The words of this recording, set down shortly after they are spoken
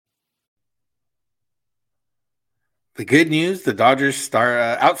The good news, the Dodgers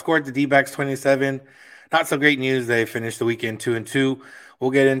outscored the DBacks 27. Not so great news, they finished the weekend 2-2.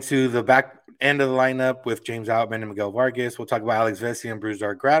 We'll get into the back end of the lineup with James Outman and Miguel Vargas. We'll talk about Alex Vesey and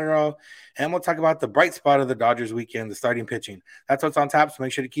Brusdar Graterol, and we'll talk about the bright spot of the Dodgers weekend, the starting pitching. That's what's on tap, so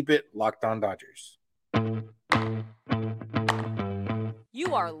make sure to keep it locked on Dodgers.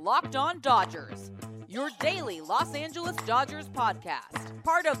 You are Locked On Dodgers, your daily Los Angeles Dodgers podcast.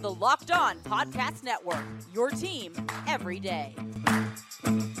 Part of the Locked On Podcast Network, your team every day.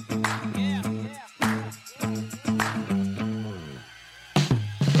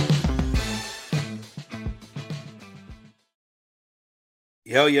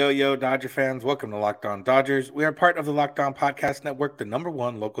 Yo, Dodger fans. Welcome to Locked On Dodgers. We are part of the Locked On Podcast Network, the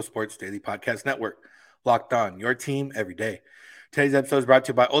 #1 local sports daily podcast network. Locked On, your team every day. Today's episode is brought to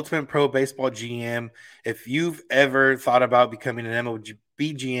you by Ultimate Pro Baseball GM. If you've ever thought about becoming an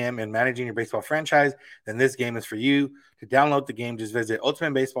MLB GM and managing your baseball franchise, then this game is for you. To download the game, just visit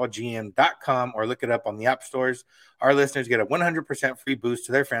ultimatebaseballgm.com or look it up on the app stores. Our listeners get a 100% free boost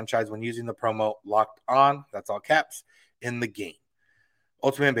to their franchise when using the promo Locked On, that's all caps, in the game.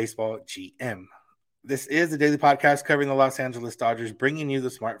 Ultimate Baseball GM. This is the daily podcast covering the Los Angeles Dodgers, bringing you the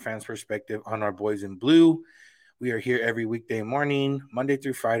smart fans' perspective on our boys in blue. We are here every weekday morning, Monday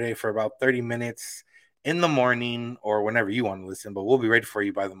through Friday, for about 30 minutes in the morning or whenever you want to listen, but we'll be ready for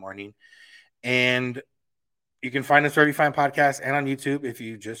you by the morning. And you can find us wherever you find podcasts and on YouTube if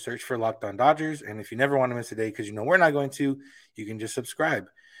you just search for Locked On Dodgers. And if you never want to miss a day because you know we're not going to, you can just subscribe.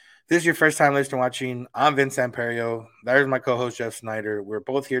 This is your first time listening watching. I'm Vince Samperio. There's my co-host, Jeff Snyder. We're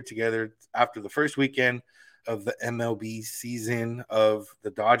both here together after the first weekend of the MLB season, of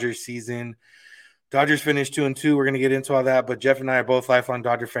the Dodgers season. Dodgers finished 2-2. We're going to get into all that, but Jeff and I are both lifelong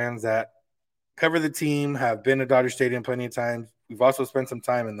Dodger fans that cover the team, have been to Dodger Stadium plenty of times. We've also spent some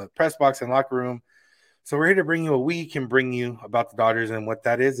time in the press box and locker room. So we're here to bring you what we can bring you about the Dodgers, and what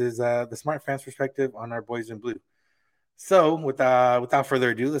that is the smart fans' perspective on our boys in blue. So, without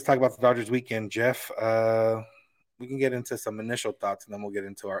further ado, let's talk about the Dodgers weekend, Jeff. We can get into some initial thoughts, and then we'll get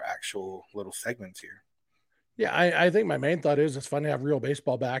into our actual little segments here. Yeah, I think my main thought is it's fun to have real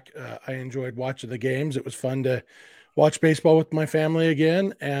baseball back. I enjoyed watching the games. It was fun to watch baseball with my family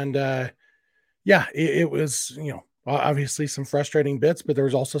again. And it was, obviously some frustrating bits, but there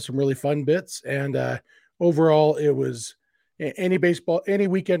was also some really fun bits. And overall, it was any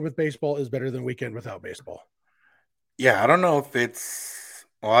weekend with baseball is better than weekend without baseball. Yeah, I don't know if it's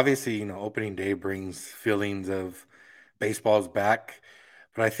obviously, opening day brings feelings of baseball's back,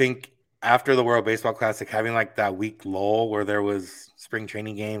 but I think after the World Baseball Classic, having like that week lull where there was spring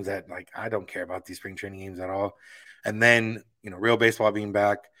training games that I don't care about these spring training games at all. And then, real baseball being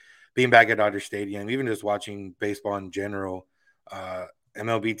back at Dodger Stadium, even just watching baseball in general,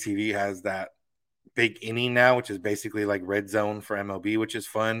 MLB TV has that big inning now, which is basically like red zone for MLB, which is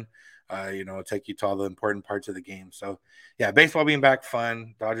fun. Take you to all the important parts of the game. So, yeah, baseball being back,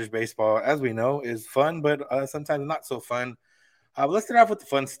 fun. Dodgers baseball, as we know, is fun, but sometimes not so fun. Let's start off with the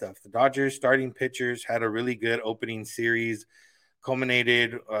fun stuff. The Dodgers starting pitchers had a really good opening series,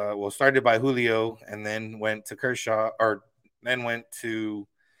 started by Julio and then went to Kershaw, or then went to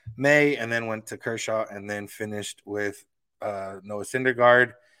May and then went to Kershaw and then finished with Noah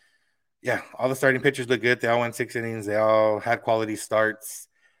Syndergaard. Yeah, all the starting pitchers look good. They all went 6 innings. They all had quality starts.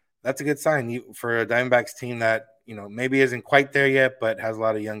 That's a good sign for a Diamondbacks team that, maybe isn't quite there yet, but has a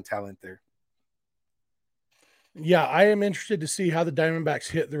lot of young talent there. Yeah, I am interested to see how the Diamondbacks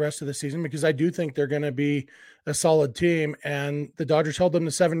hit the rest of the season, because I do think they're going to be a solid team, and the Dodgers held them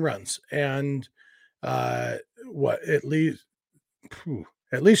to 7 runs. And at least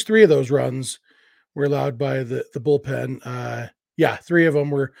 3 of those runs were allowed by the bullpen. 3 of them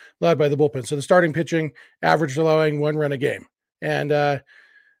were allowed by the bullpen. So the starting pitching averaged allowing 1 run a game. And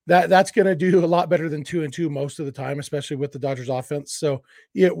that's going to do a lot better than 2-2 most of the time, especially with the Dodgers offense. So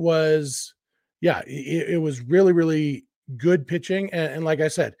it was, it was really, really good pitching. And like I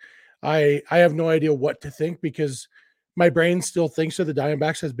said, I have no idea what to think, because my brain still thinks of the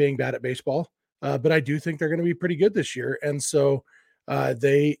Diamondbacks as being bad at baseball. But I do think they're going to be pretty good this year. And so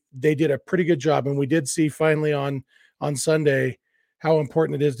they did a pretty good job. And we did see finally on Sunday how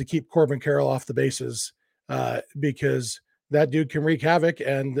important it is to keep Corbin Carroll off the bases, because that dude can wreak havoc.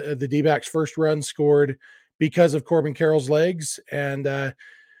 And the D-backs first run scored because of Corbin Carroll's legs. And that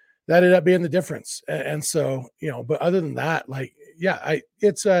ended up being the difference. And so, but other than that,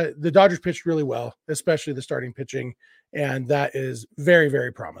 the Dodgers pitched really well, especially the starting pitching. And that is very,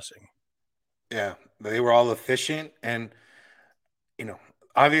 very promising. Yeah, they were all efficient. And,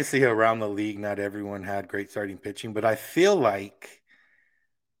 obviously around the league, not everyone had great starting pitching, but I feel like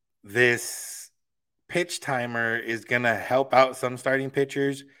this pitch timer is going to help out some starting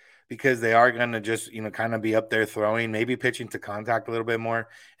pitchers because they are going to just, kind of be up there throwing, maybe pitching to contact a little bit more,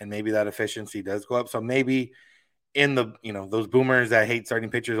 and maybe that efficiency does go up. So maybe in the, those boomers that hate starting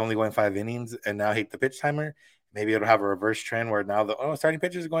pitchers only going 5 innings and now hate the pitch timer, maybe it'll have a reverse trend where now starting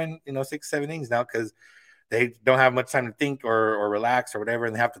pitchers are going, 6, 7 innings now because they don't have much time to think or relax or whatever,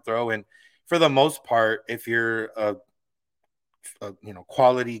 and they have to throw. And for the most part, if you're a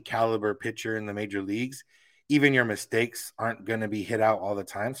quality caliber pitcher in the major leagues, even your mistakes aren't going to be hit out all the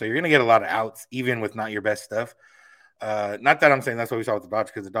time. So you're going to get a lot of outs, even with not your best stuff. Not that I'm saying that's what we saw with the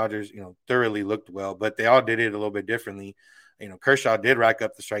Dodgers, because the Dodgers, thoroughly looked well, but they all did it a little bit differently. Kershaw did rack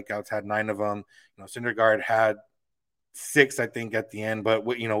up the strikeouts, had 9 of them. Syndergaard had 6, I think, at the end, but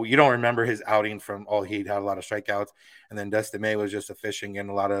you don't remember his outing from he had a lot of strikeouts. And then Dustin May was just efficient,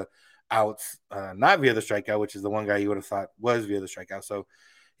 getting a lot of outs, not via the strikeout, which is the one guy you would have thought was via the strikeout. So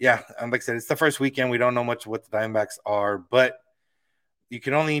yeah, like I said, it's the first weekend. We don't know much what the Diamondbacks are, but you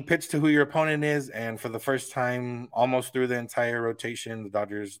can only pitch to who your opponent is. And for the first time, almost through the entire rotation, the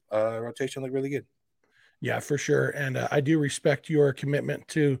Dodgers rotation looked really good. Yeah, for sure. And I do respect your commitment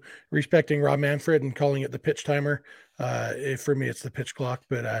to respecting Rob Manfred and calling it the pitch timer. For me, it's the pitch clock.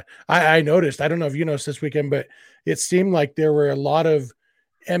 But I noticed, I don't know if you noticed this weekend, but it seemed like there were a lot of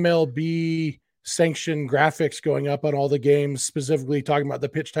MLB sanctioned graphics going up on all the games, specifically talking about the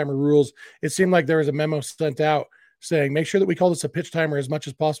pitch timer rules. It seemed like there was a memo sent out saying, make sure that we call this a pitch timer as much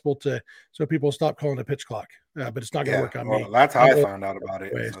as possible so people stop calling it a pitch clock. But it's not going to work on me. That's how I found out about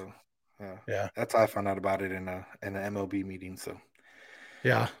it. So. Yeah, that's how I found out about it in an MLB meeting. So,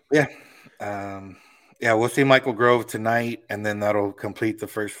 yeah. We'll see Michael Grove tonight, and then that'll complete the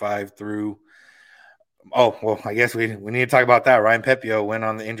first 5 through. Oh, well, I guess we need to talk about that. Ryan Pepio went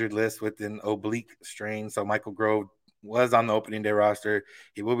on the injured list with an oblique strain, so Michael Grove was on the opening day roster.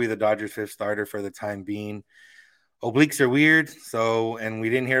 He will be the Dodgers' 5th starter for the time being. Obliques are weird, and we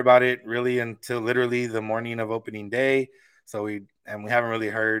didn't hear about it really until literally the morning of opening day. So we haven't really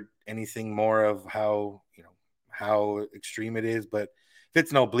heard anything more of how extreme it is, but if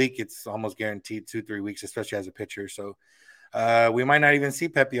it's an oblique, it's almost guaranteed 2-3 weeks, especially as a pitcher. So we might not even see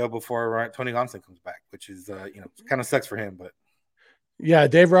Pepio before Tony Gonsolin comes back, which is kind of sucks for him. But yeah,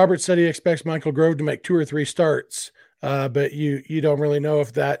 Dave Roberts said he expects Michael Grove to make 2 or 3 starts, but you don't really know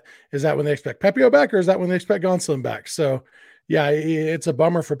if that when they expect Pepio back or is that when they expect Gonsolin back. So yeah, it's a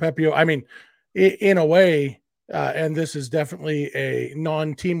bummer for Pepio. I mean, in a way. And this is definitely a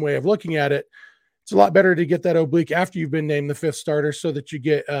non-team way of looking at it. It's a lot better to get that oblique after you've been named the 5th starter so that you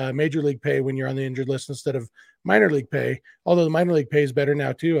get major league pay when you're on the injured list instead of minor league pay. Although the minor league pay is better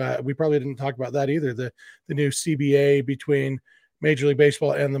now too. We probably didn't talk about that either. The new CBA between Major League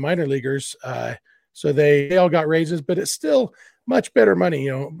Baseball and the minor leaguers. So they all got raises, but it's still much better money.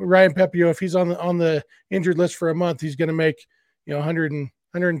 Ryan Pepio, if he's on the injured list for a month, he's going to make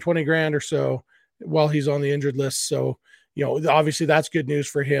 120 grand or so while he's on the injured list. So, obviously that's good news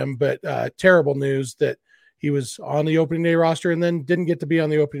for him, but terrible news that he was on the opening day roster and then didn't get to be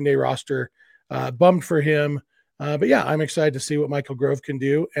on the opening day roster. Bummed for him. But yeah, I'm excited to see what Michael Grove can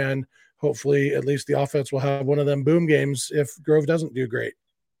do. And hopefully at least the offense will have one of them boom games if Grove doesn't do great.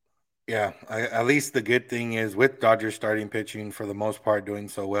 Yeah, at least the good thing is with Dodgers starting pitching for the most part doing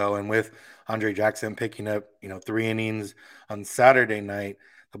so well, and with Andre Jackson picking up, 3 innings on Saturday night,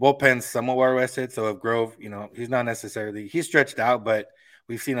 the bullpen's somewhat well rested. So if Grove, he's not necessarily, he's stretched out, but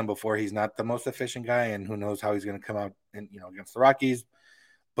we've seen him before. He's not the most efficient guy, and who knows how he's going to come out and, against the Rockies.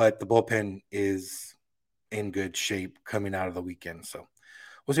 But the bullpen is in good shape coming out of the weekend. So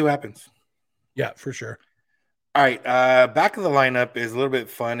we'll see what happens. Yeah, for sure. All right. Back of the lineup is a little bit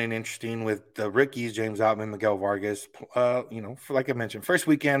fun and interesting with the rookies, James Outman, Miguel Vargas, for, like I mentioned, first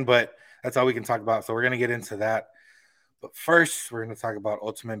weekend, but that's all we can talk about. So we're going to get into that. But first, we're going to talk about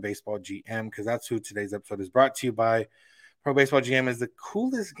Ultimate Baseball GM because that's who today's episode is brought to you by. Pro Baseball GM is the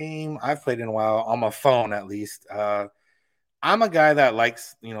coolest game I've played in a while, on my phone at least. I'm a guy that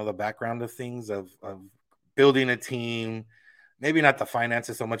likes, the background of things, of building a team, maybe not the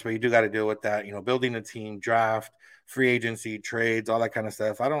finances so much, but you do got to deal with that, building a team, draft, free agency, trades, all that kind of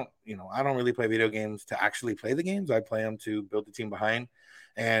stuff. I don't really play video games to actually play the games. I play them to build the team behind.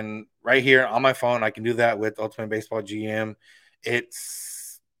 And right here on my phone, I can do that with Ultimate Baseball GM.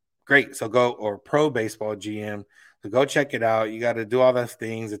 It's great. So or Pro Baseball GM. So go check it out. You got to do all those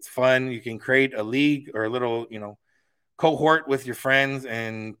things. It's fun. You can create a league or a little, cohort with your friends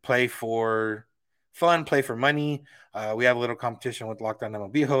and play for fun, play for money. We have a little competition with Locked On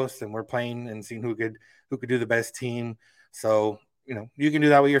MLB hosts, and we're playing and seeing who could do the best team. So you can do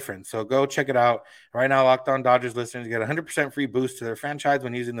that with your friends. So go check it out. Right now, Locked On Dodgers listeners get 100% free boost to their franchise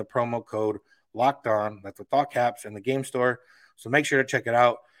when using the promo code Locked On. That's with all caps in the game store. So make sure to check it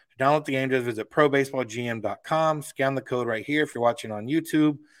out. To download the game, just visit probaseballgm.com. Scan the code right here if you're watching on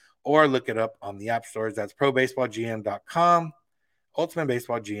YouTube, or look it up on the app stores. That's probaseballgm.com. Ultimate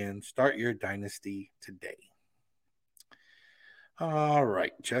Baseball GM. Start your dynasty today. All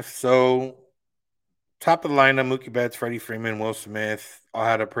right, Jeff. So top of the lineup, Mookie Betts, Freddie Freeman, Will Smith all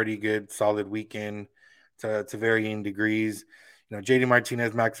had a pretty good, solid weekend to varying degrees. You know, JD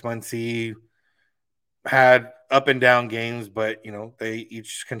Martinez, Max Muncy had up and down games, but, you know, they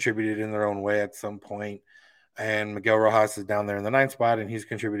each contributed in their own way at some point. And Miguel Rojas is down there in the 9th spot, and he's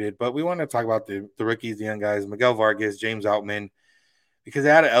contributed. But we want to talk about the rookies, the young guys, Miguel Vargas, James Outman, because they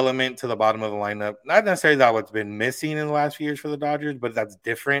had an element to the bottom of the lineup. Not necessarily that what's been missing in the last few years for the Dodgers, but that's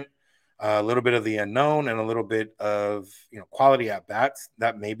different. A little bit of the unknown and a little bit of, you know, quality at bats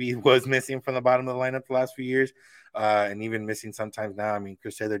that maybe was missing from the bottom of the lineup the last few years, and even missing sometimes now. I mean,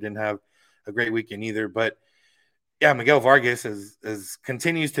 Chris Taylor didn't have a great weekend either, but yeah, Miguel Vargas is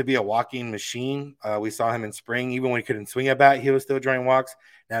continues to be a walking machine. We saw him in spring, even when he couldn't swing a bat, he was still drawing walks.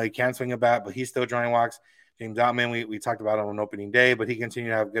 Now he can swing a bat, but he's still drawing walks. James Outman, we talked about him on opening day, but he continued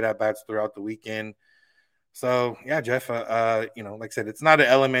to have good at bats throughout the weekend. So yeah, Jeff, you know, like I said, it's not an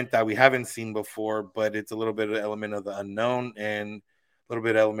element that we haven't seen before, but it's a little bit of an element of the unknown and a little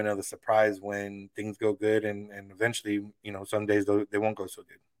bit of element of the surprise when things go good, and eventually, you know, some days they won't go so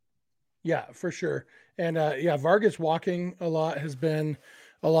good. Yeah, for sure. And yeah, Vargas walking a lot has been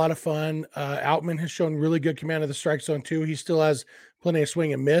a lot of fun. Outman has shown really good command of the strike zone too. He still has plenty of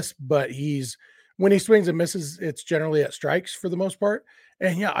swing and miss, but when he swings and misses, it's generally at strikes for the most part.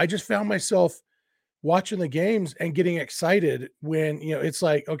 And yeah, I just found myself watching the games and getting excited when, you know, it's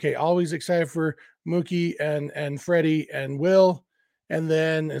like, okay, always excited for Mookie and Freddie and Will. And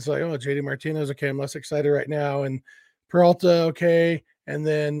then it's like, oh, JD Martinez, okay, I'm less excited right now. And Peralta, okay. And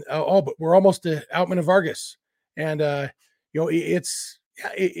then, but we're almost to Outman and Vargas. And, you know, it's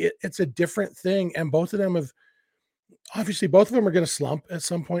a different thing. And both of them are going to slump at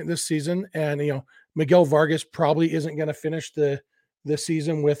some point this season. And, you know, Miguel Vargas probably isn't going to finish the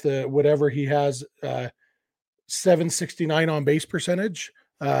season with whatever he has, 769 on base percentage.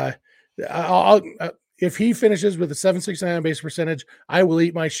 If he finishes with a 769 on base percentage, I will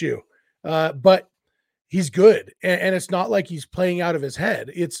eat my shoe. But he's good, and it's not like he's playing out of his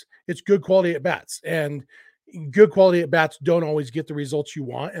head. It's good quality at bats, and good quality at bats don't always get the results you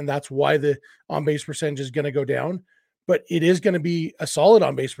want, and that's why the on base percentage is going to go down. But it is going to be a solid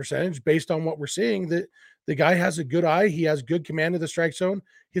on base percentage based on what we're seeing. That the guy has a good eye, he has good command of the strike zone,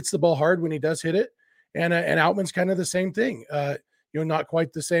 hits the ball hard when he does hit it, and Outman's kind of the same thing. You know, not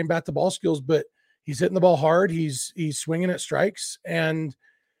quite the same bat to ball skills, but he's hitting the ball hard. He's swinging at strikes, and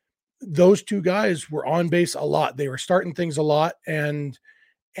those two guys were on base a lot. They were starting things a lot. And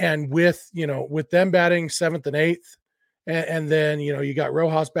with, you know, with them batting 7th and 8th, and then, you know, you got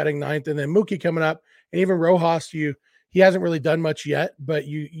Rojas batting 9th, and then Mookie coming up, and even Rojas, he hasn't really done much yet, but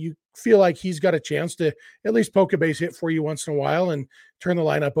you feel like he's got a chance to at least poke a base hit for you once in a while and turn the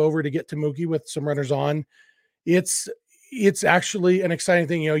lineup over to get to Mookie with some runners on. It's actually an exciting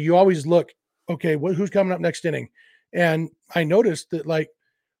thing. You know, you always look, okay, who's coming up next inning? And I noticed that, like,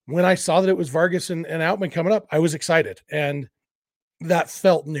 when I saw that it was Vargas and Outman coming up, I was excited, and that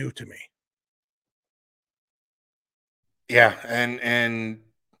felt new to me. Yeah, and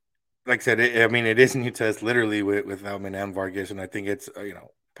like I said, it is new to us literally with Outman and Vargas, and I think it's you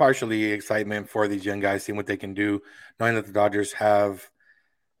know, partially excitement for these young guys, seeing what they can do, knowing that the Dodgers have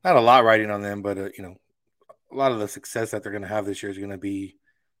not a lot riding on them, but you know, a lot of the success that they're going to have this year is going to be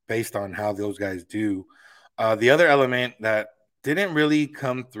based on how those guys do. The other element that didn't really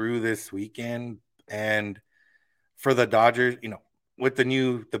come through this weekend, and for the Dodgers, you know, with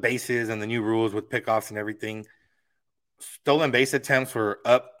the bases and the new rules with pickoffs and everything, stolen base attempts were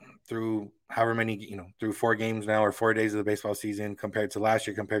up through however many, you know, through 4 games now, or 4 days of the baseball season compared to last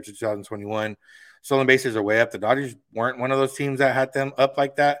year, compared to 2021. Stolen bases are way up. The Dodgers weren't one of those teams that had them up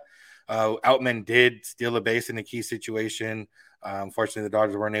like that. Outman did steal a base in a key situation. Unfortunately, the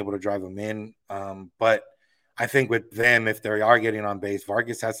Dodgers weren't able to drive them in. But I think with them, if they are getting on base,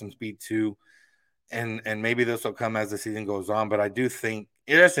 Vargas has some speed too. And maybe this will come as the season goes on. But I do think,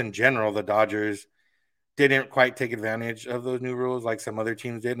 just in general, the Dodgers didn't quite take advantage of those new rules like some other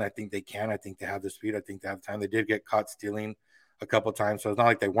teams did. And I think they can. I think they have the speed. I think they have time. They did get caught stealing a couple times. So it's not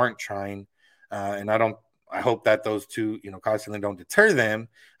like they weren't trying. And I hope that those two, you know, caught stealing don't deter them,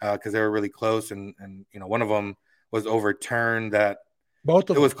 because they were really close. And, you know, one of them was overturned both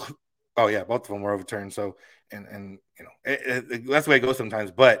of them. Both of them were overturned. So, and you know, that's the way it goes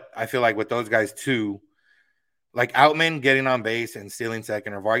sometimes. But I feel like with those guys too, like Outman getting on base and stealing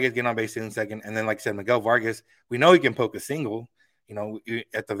second, or Vargas getting on base, stealing second. And then, like I said, Miguel Vargas, we know he can poke a single,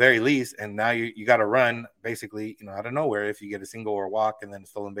 at the very least. And now you got to run basically, out of nowhere if you get a single or a walk and then a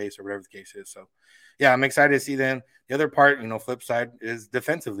stolen base or whatever the case is. So, yeah, I'm excited to see them. The other part, flip side is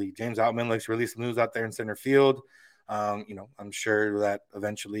defensively. James Outman looks really smooth out there in center field. I'm sure that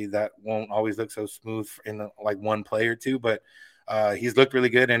eventually that won't always look so smooth in like one play or two, but he's looked really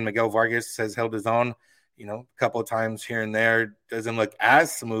good. And Miguel Vargas has held his own, a couple of times here and there. Doesn't look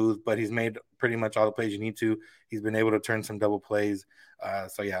as smooth, but he's made pretty much all the plays you need to. He's been able to turn some double plays.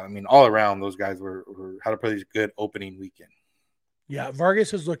 So yeah, I mean, all around those guys had a pretty good opening weekend. Yeah,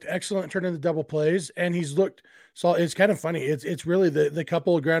 Vargas has looked excellent turning the double plays, and he's looked so. It's kind of funny. It's really the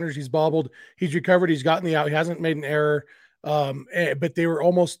couple of grounders he's bobbled, he's recovered, he's gotten the out, he hasn't made an error, but they were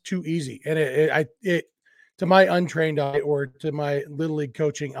almost too easy. And it to my untrained eye or to my little league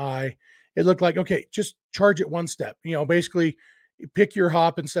coaching eye, it looked like, okay, just charge it one step. Basically pick your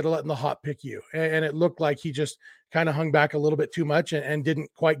hop instead of letting the hop pick you. And it looked like he just kind of hung back a little bit too much and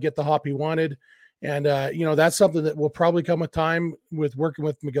didn't quite get the hop he wanted. And, that's something that will probably come with time with working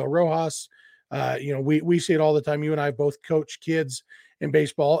with Miguel Rojas. We see it all the time. You and I both coach kids in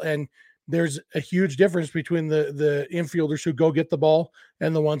baseball, and there's a huge difference between the infielders who go get the ball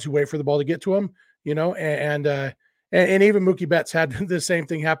and the ones who wait for the ball to get to them, and even Mookie Betts had the same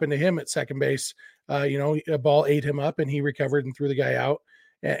thing happen to him at second base. A ball ate him up and he recovered and threw the guy out.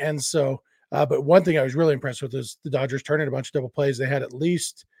 And so, but one thing I was really impressed with is the Dodgers turning a bunch of double plays. They had at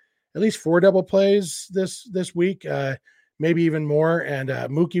least 4 double plays this week, maybe even more. And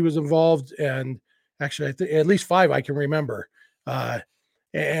Mookie was involved, and actually at least 5 I can remember. Like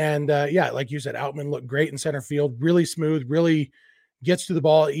you said, Outman looked great in center field, really smooth, really gets to the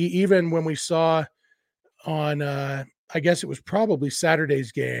ball. Even when we saw on, I guess it was probably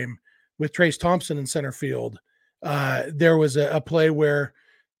Saturday's game with Trace Thompson in center field, there was a play where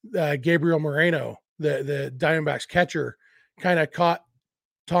Gabriel Moreno, the Diamondbacks catcher, kind of caught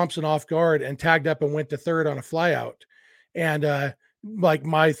Thompson off guard and tagged up and went to third on a flyout. And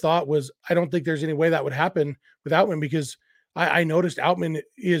my thought was, I don't think there's any way that would happen with Outman, because I noticed Outman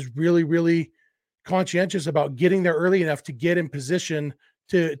is really, really conscientious about getting there early enough to get in position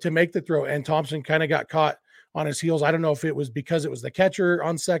to make the throw. And Thompson kind of got caught on his heels. I don't know if it was because it was the catcher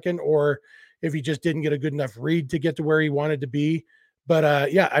on second or if he just didn't get a good enough read to get to where he wanted to be. But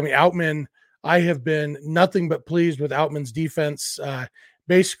Outman, I have been nothing but pleased with Outman's defense.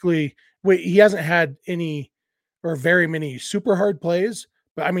 Basically, he hasn't had any or very many super hard plays,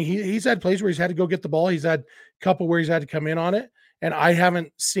 but I mean, he's had plays where he's had to go get the ball. He's had a couple where he's had to come in on it. And I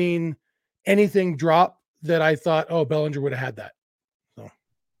haven't seen anything drop that I thought, oh, Bellinger would have had that. So,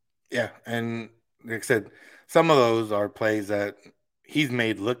 yeah. And like I said, some of those are plays that he's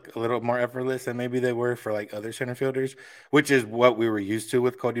made look a little more effortless than maybe they were for like other center fielders, which is what we were used to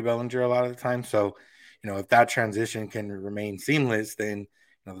with Cody Bellinger a lot of the time. So, if that transition can remain seamless, then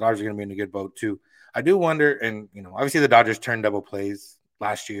the Dodgers are going to be in a good boat too. I do wonder, and obviously the Dodgers turned double plays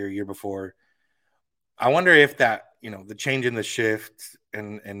last year before. I wonder if that, the change in the shift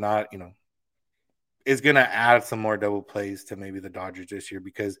and not, is going to add some more double plays to maybe the Dodgers this year,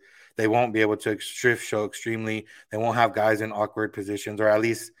 because they won't be able to shift show extremely. They won't have guys in awkward positions, or at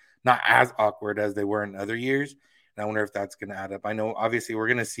least not as awkward as they were in other years. And I wonder if that's going to add up. I know obviously we're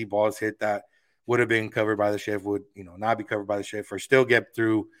going to see balls hit that would have been covered by the shift, would, not be covered by the shift, or still get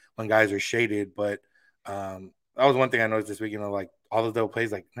through when guys are shaded. But that was one thing I noticed this week, like all the double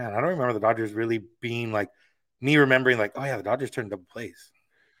plays, like, man, I don't remember the Dodgers really being like me remembering like, oh yeah, the Dodgers turned double plays.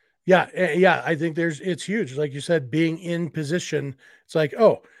 Yeah. I think it's huge. Like you said, being in position. It's like,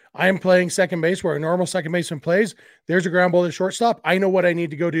 oh, I'm playing second base where a normal second baseman plays. There's a ground ball to shortstop. I know what I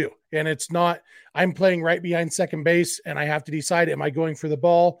need to go do. And it's not, I'm playing right behind second base and I have to decide, am I going for the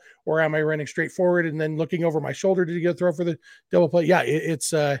ball or am I running straight forward and then looking over my shoulder to get a throw for the double play?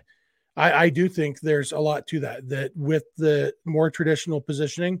 Yeah, I do think there's a lot to that with the more traditional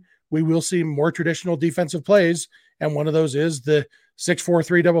positioning, we will see more traditional defensive plays. And one of those is the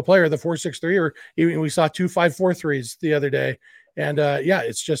 6-4-3 double play or the 4-6-3, or even we saw 2 5-4-3s the other day. And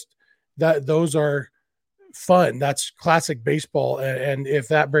it's just that those are fun. That's classic baseball. And if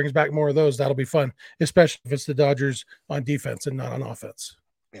that brings back more of those, that'll be fun, especially if it's the Dodgers on defense and not on offense.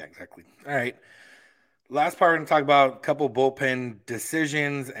 Yeah, exactly. All right. Last part, we're going to talk about a couple bullpen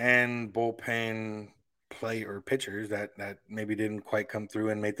decisions and bullpen play or pitchers that maybe didn't quite come through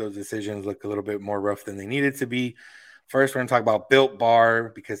and make those decisions look a little bit more rough than they needed to be. First, we're going to talk about Built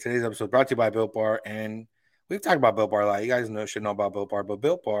Bar, because today's episode is brought to you by Built Bar. And we've talked about Built Bar a lot. You guys should know about Built Bar. But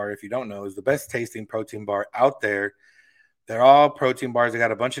Built Bar, if you don't know, is the best tasting protein bar out there. They're all protein bars. They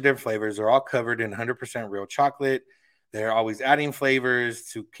got a bunch of different flavors. They're all covered in 100% real chocolate. They're always adding flavors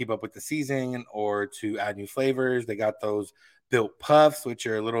to keep up with the season or to add new flavors. They got those built puffs, which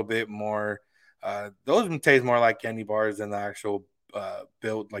are a little bit more, those taste more like candy bars than the actual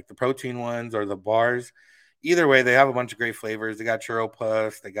built, like the protein ones or the bars. Either way, they have a bunch of great flavors. They got churro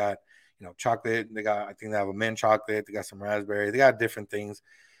puffs. They got, chocolate. I think they have a mint chocolate. They got some raspberry. They got different things.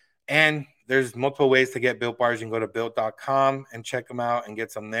 And there's multiple ways to get Built Bars. You can go to built.com and check them out and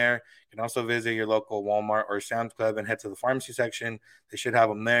get some there. You can also visit your local Walmart or Sam's Club and head to the pharmacy section. They should have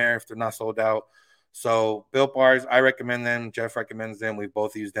them there if they're not sold out. So Built Bars, I recommend them. Jeff recommends them. We've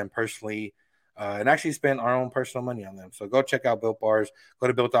both used them personally and actually spent our own personal money on them. So go check out Built Bars. Go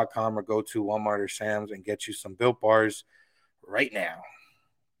to built.com or go to Walmart or Sam's and get you some Built Bars right now.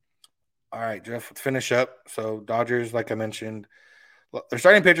 All right, Jeff, let's finish up. So Dodgers, like I mentioned, their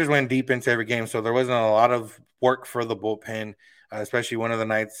starting pitchers went deep into every game, so there wasn't a lot of work for the bullpen, especially one of the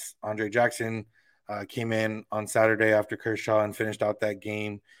nights. Andre Jackson came in on Saturday after Kershaw and finished out that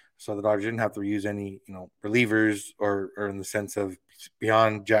game, so the Dodgers didn't have to use any, relievers or in the sense of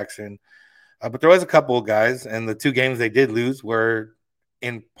beyond Jackson. But there was a couple of guys, and the two games they did lose were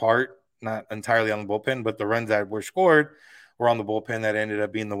in part not entirely on the bullpen, but the runs that were scored were on the bullpen that ended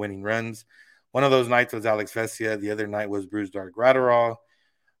up being the winning runs. One of those nights was Alex Vesia. The other night was Brusdar Graterol.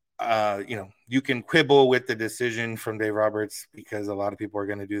 You can quibble with the decision from Dave Roberts because a lot of people are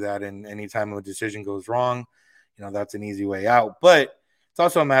going to do that. And anytime a decision goes wrong, that's an easy way out. But it's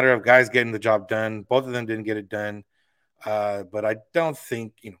also a matter of guys getting the job done. Both of them didn't get it done. But I don't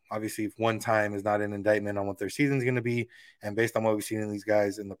think, obviously if one time is not an indictment on what their season's going to be. And based on what we've seen in these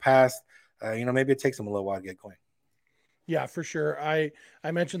guys in the past, maybe it takes them a little while to get going. Yeah, for sure. I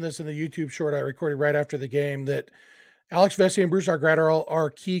mentioned this in the YouTube short I recorded right after the game that Alex Vesia and Brusdar Graterol are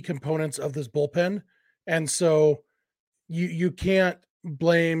key components of this bullpen. And so you can't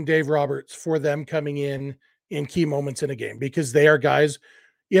blame Dave Roberts for them coming in key moments in a game because they are guys.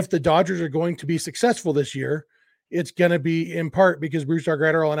 If the Dodgers are going to be successful this year, it's going to be in part because Brusdar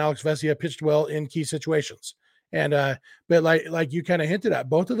Graterol and Alex Vesia pitched well in key situations. And but like you kind of hinted at,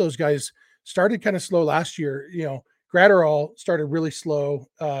 both of those guys started kind of slow last year. Graterol started really slow.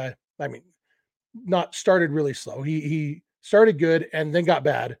 Not started really slow. He started good and then got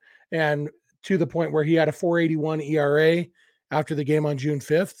bad, and to the point where he had a 4.81 ERA after the game on June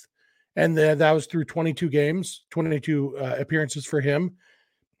 5th, and that was through 22 games, 22 appearances for him.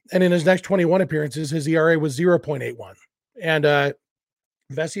 And in his next 21 appearances, his ERA was 0.81. And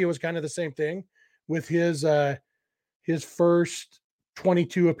Vesia was kind of the same thing with his first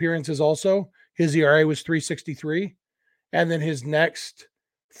 22 appearances. Also, his ERA was 3.63. And then his next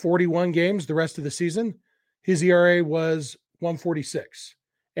 41 games, the rest of the season, his ERA was 1.46.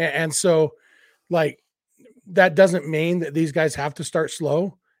 And so, that doesn't mean that these guys have to start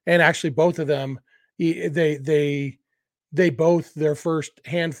slow. And actually, both of them, they both, their first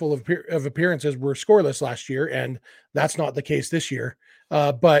handful of appearances were scoreless last year, and that's not the case this year.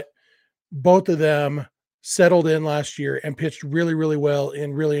 But both of them settled in last year and pitched really, really well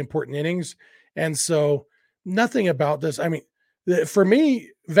in really important innings. And so, nothing about this. I mean, for me,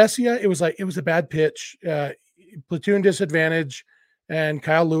 Vesia, it was a bad pitch, platoon disadvantage, and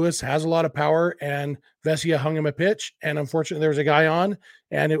Kyle Lewis has a lot of power, and Vesia hung him a pitch, and unfortunately, there was a guy on,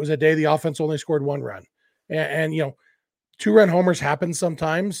 and it was a day the offense only scored one run, and 2-run homers happen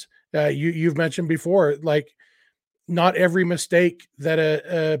sometimes. You've mentioned before, not every mistake that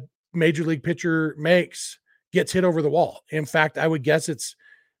a major league pitcher makes gets hit over the wall. In fact, I would guess it's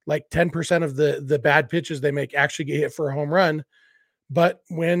like 10% of the bad pitches they make actually get hit for a home run. But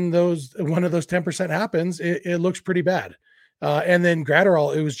when one of those 10% happens, it looks pretty bad. And then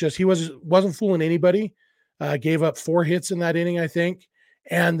Graterol, it was just, he wasn't fooling anybody. Gave up 4 hits in that inning, I think.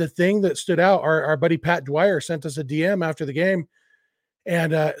 And the thing that stood out, our buddy Pat Dwyer sent us a DM after the game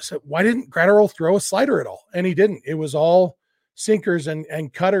and said, why didn't Graterol throw a slider at all? And he didn't. It was all sinkers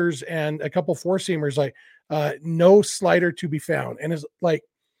and cutters and a couple 4-seamers, no slider to be found. And it's like,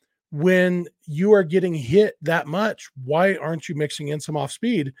 when you are getting hit that much, why aren't you mixing in some off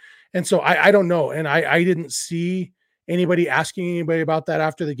speed? And so I don't know. And I didn't see anybody asking anybody about that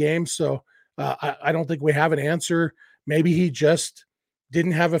after the game. So I don't think we have an answer. Maybe he just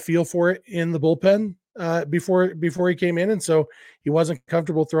didn't have a feel for it in the bullpen before he came in. And so he wasn't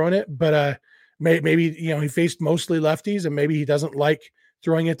comfortable throwing it, but maybe, he faced mostly lefties and maybe he doesn't like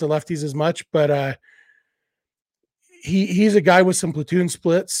throwing it to lefties as much, but he's a guy with some platoon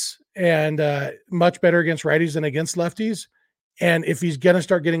splits and much better against righties than against lefties. And if he's going to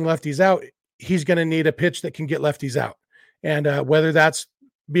start getting lefties out, he's going to need a pitch that can get lefties out. And whether that's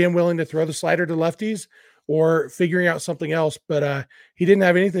being willing to throw the slider to lefties or figuring out something else. But he didn't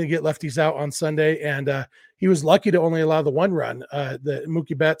have anything to get lefties out on Sunday, and he was lucky to only allow the one run. The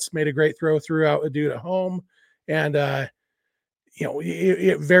Mookie Betts made a great throw out a dude at home, and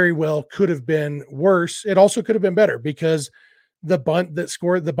it very well could have been worse. It also could have been better because the bunt hit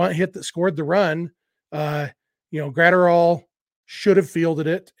that scored the run, Gratterall should have fielded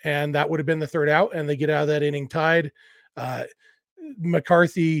it, and that would have been the third out, and they get out of that inning tied.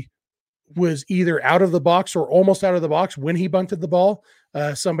 McCarthy was either out of the box or almost out of the box when he bunted the ball.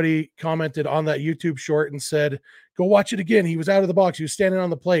 Somebody commented on that YouTube short and said, go watch it again. He was out of the box. He was standing on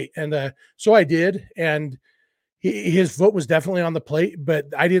the plate. And so I did. And his foot was definitely on the plate, but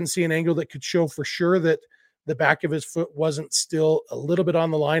I didn't see an angle that could show for sure that the back of his foot wasn't still a little bit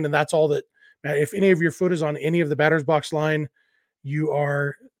on the line. And that's all that, if any of your foot is on any of the batter's box line, you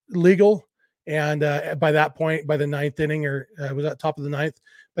are legal. And by that point, by the ninth inning, or was that top of the ninth?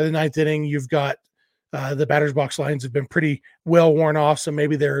 By the ninth inning, you've got the batter's box lines have been pretty well worn off. So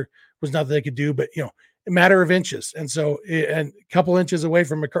maybe there was nothing they could do, but a matter of inches. And so, and a couple inches away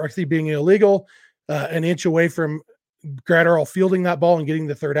from McCarthy being illegal, an inch away from Gratterall fielding that ball and getting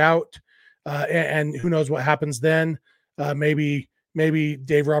the third out. And who knows what happens then? Maybe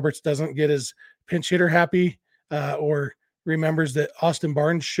Dave Roberts doesn't get his pinch hitter happy, or remembers that Austin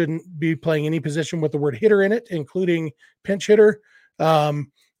Barnes shouldn't be playing any position with the word hitter in it, including pinch hitter.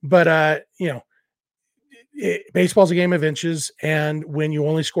 Baseball's a game of inches, and when you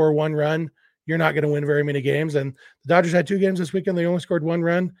only score one run, you're not going to win very many games. And the Dodgers had 2 games this weekend. They only scored 1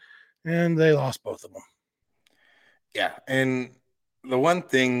 run, and they lost both of them. Yeah, and the one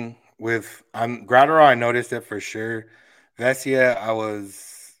thing with Gratterall, I noticed it for sure. Vesia,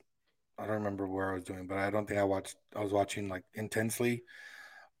 I don't remember where I was doing, but I don't think I was watching like intensely.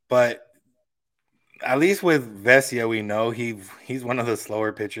 But at least with Vesia, we know he's one of the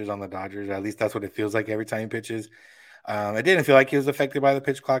slower pitchers on the Dodgers. At least that's what it feels like every time he pitches. It didn't feel like he was affected by the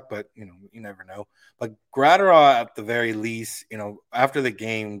pitch clock, but you never know. But Gratterall, at the very least, after the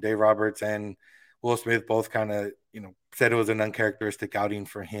game, Dave Roberts and Will Smith both kind of said it was an uncharacteristic outing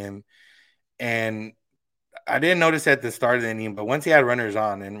for him. And I didn't notice at the start of the inning, but once he had runners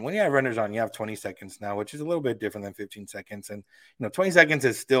on, and when you have runners on, you have 20 seconds now, which is a little bit different than 15 seconds. And 20 seconds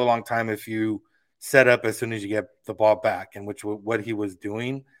is still a long time if you set up as soon as you get the ball back, and what he was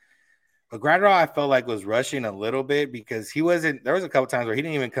doing. But Gratterall, I felt like, was rushing a little bit because there was a couple times where he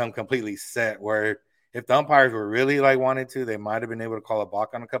didn't even come completely set, where if the umpires were really wanted to, they might have been able to call a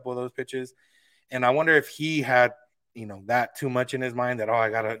balk on a couple of those pitches. And I wonder if he had, that too much in his mind that, I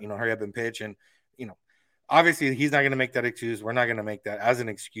got to, hurry up and pitch. And, obviously he's not going to make that excuse. We're not going to make that as an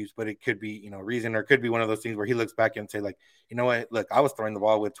excuse, but it could be, reason, or it could be one of those things where he looks back and say, like, you know what, look, I was throwing the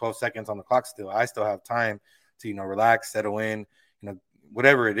ball with 12 seconds on the clock still. I still have time to, relax, settle in,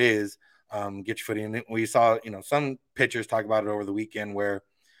 whatever it is, get your foot in. We saw, some pitchers talk about it over the weekend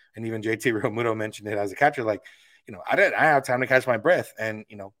and even JT Realmuto mentioned it as a catcher, like, I have time to catch my breath. And,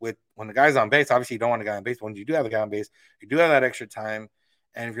 when the guy's on base, obviously you don't want a guy on base. But when you do have a guy on base, you do have that extra time.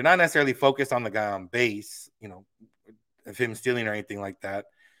 And if you're not necessarily focused on the guy on base, of him stealing or anything like that,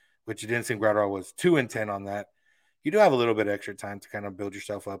 which you didn't think Gratterall was too intent on that, you do have a little bit of extra time to kind of build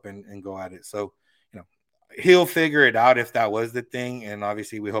yourself up and go at it. So, he'll figure it out if that was the thing. And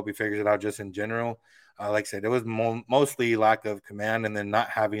obviously we hope he figures it out just in general. Like I said, it was mostly lack of command, and then not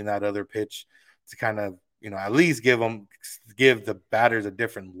having that other pitch to kind of, at least give the batters a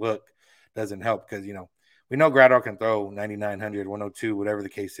different look doesn't help, because, we know Gratterall can throw 99, 100, 102, whatever the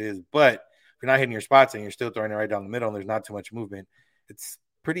case is. But if you're not hitting your spots and you're still throwing it right down the middle and there's not too much movement, it's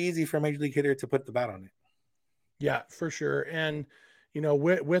pretty easy for a major league hitter to put the bat on it. Yeah, for sure. And,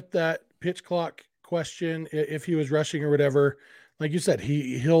 with that pitch clock question, if he was rushing or whatever, like you said,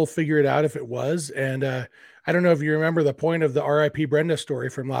 he'll figure it out if it was. And I don't know if you remember the point of the RIP Brenda story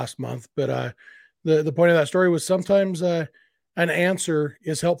from last month, but the point of that story was sometimes an answer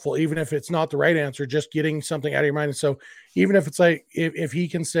is helpful, even if it's not the right answer, just getting something out of your mind. And so even if it's like, if he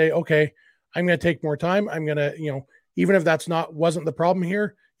can say, okay, I'm going to take more time, I'm going to, even if wasn't the problem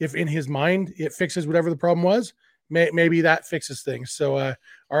here, if in his mind it fixes whatever the problem was, maybe that fixes things. So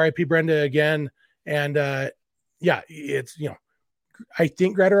RIP Brenda again. And it's, I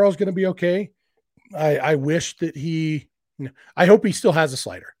think Gratterall is going to be okay. I wish that I hope he still has a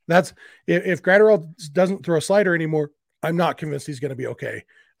slider. That's if Gratterall doesn't throw a slider anymore, I'm not convinced he's going to be okay.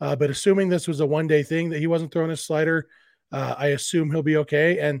 But assuming this was a one-day thing that he wasn't throwing his slider, I assume he'll be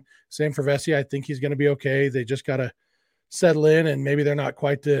okay. And same for Vesia. I think he's going to be okay. They just got to settle in, and maybe they're not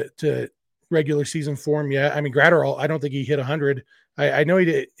quite to regular season form yet. I mean, Gratterall, I don't think he hit 100. I know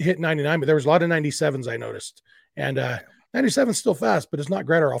he hit 99, but there was a lot of 97s I noticed. And 97 is still fast, but it's not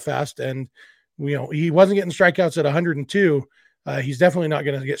Gratterall fast. And he wasn't getting strikeouts at 102. He's definitely not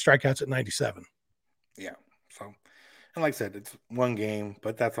going to get strikeouts at 97. Yeah. So, and like I said, it's one game,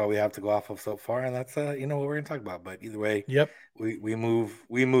 but that's all we have to go off of so far, and that's what we're going to talk about. But either way, yep, we move.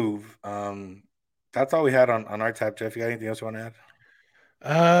 That's all we had on our tab. Jeff, you got anything else you want to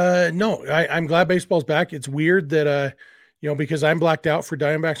add? No, I'm glad baseball's back. It's weird that because I'm blacked out for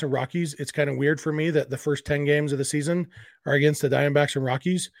Diamondbacks and Rockies, it's kind of weird for me that the first 10 games of the season are against the Diamondbacks and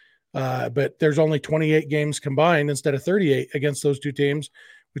Rockies. But there's only 28 games combined instead of 38 against those two teams,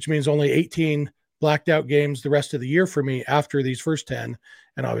 which means only 18 blacked out games the rest of the year for me after these first 10.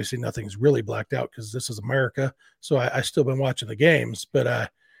 And obviously nothing's really blacked out because this is America. So I still been watching the games,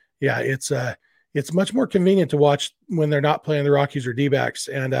 but it's much more convenient to watch when they're not playing the Rockies or D-backs.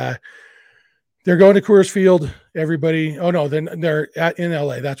 And they're going to Coors Field. Everybody. Oh no, then they're in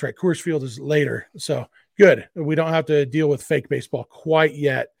LA. That's right. Coors Field is later. So good. We don't have to deal with fake baseball quite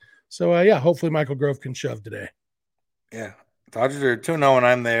yet. So hopefully Michael Grove can shove today. Yeah. Dodgers are 2-0 and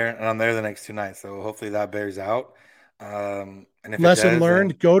I'm there, and I'm there the next two nights. So hopefully that bears out. And if lesson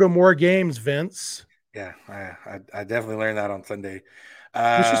learned, go to more games, Vince. Yeah, I definitely learned that on Sunday.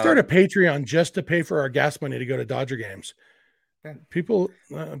 We should start a Patreon just to pay for our gas money to go to Dodger games. Yeah. People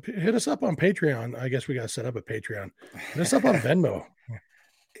hit us up on Patreon. I guess we got to set up a Patreon. Hit us up on Venmo.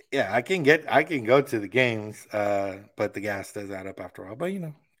 Yeah, I can go to the games, but the gas does add up after all. But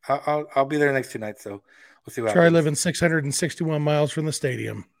I'll be there the next two nights, so we'll see what happens. Try living 661 miles from the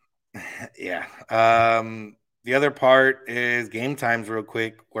stadium. Yeah. The other part is game times, real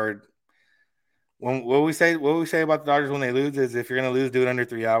quick. Where what we say about the Dodgers when they lose is if you're going to lose, do it under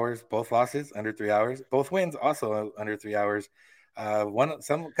 3 hours. Both losses under 3 hours. Both wins also under 3 hours. A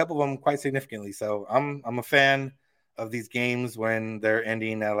couple of them quite significantly. So I'm a fan of these games when they're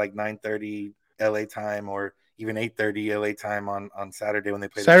ending at like 9:30 LA time or even 8:30 LA time on Saturday when they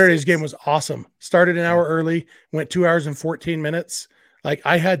play. Saturday's game was awesome. Started an hour early, went 2 hours and 14 minutes. Like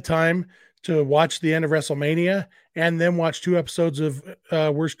I had time to watch the end of WrestleMania and then watch 2 episodes of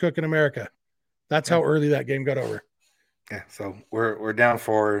Worst Cook in America. That's how early that game got over. Yeah, so we're down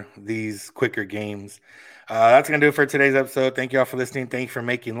for these quicker games. That's going to do it for today's episode. Thank you all for listening. Thank you for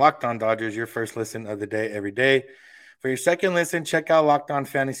making Locked On Dodgers your first listen of the day every day. For your second listen, check out Locked On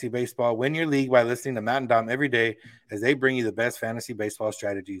Fantasy Baseball. Win your league by listening to Matt and Dom every day as they bring you the best fantasy baseball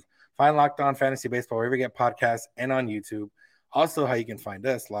strategies. Find Locked On Fantasy Baseball wherever you get podcasts and on YouTube. Also, how you can find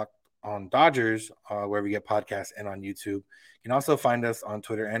us, Locked On Dodgers, wherever you get podcasts and on YouTube. You can also find us on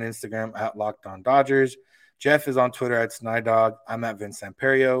Twitter and Instagram at Locked On Dodgers. Jeff is on Twitter at Snydog. I'm at Vince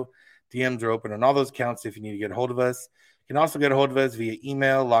Samperio. DMs are open on all those accounts if you need to get a hold of us. You can also get a hold of us via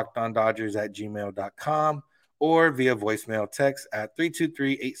email, lockedondodgers@gmail.com, or via voicemail text at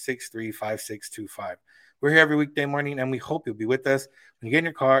 323-863-5625. We're here every weekday morning, and we hope you'll be with us when you get in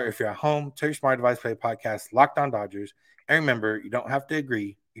your car. If you're at home, tell your smart device, play podcast, Locked On Dodgers. And remember, you don't have to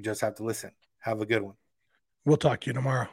agree. You just have to listen. Have a good one. We'll talk to you tomorrow.